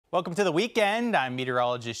Welcome to the weekend. I'm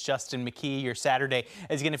meteorologist Justin McKee. Your Saturday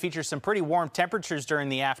is going to feature some pretty warm temperatures during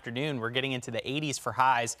the afternoon. We're getting into the 80s for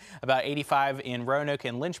highs, about 85 in Roanoke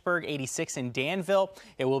and Lynchburg, 86 in Danville.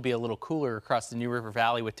 It will be a little cooler across the New River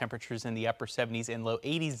Valley with temperatures in the upper 70s and low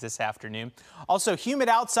 80s this afternoon. Also humid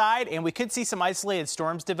outside, and we could see some isolated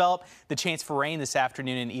storms develop. The chance for rain this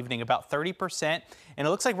afternoon and evening about 30%. And it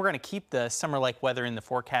looks like we're going to keep the summer-like weather in the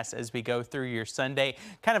forecast as we go through your Sunday.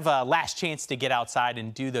 Kind of a last chance to get outside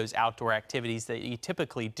and do those outdoor activities that you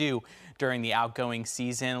typically do during the outgoing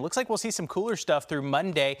season. It looks like we'll see some cooler stuff through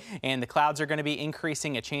Monday, and the clouds are going to be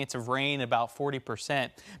increasing, a chance of rain about 40%.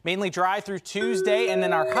 Mainly dry through Tuesday, and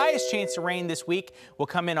then our highest chance of rain this week will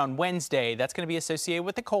come in on Wednesday. That's going to be associated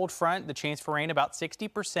with the cold front, the chance for rain about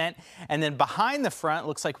 60%. And then behind the front,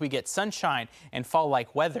 looks like we get sunshine and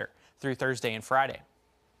fall-like weather through Thursday and Friday.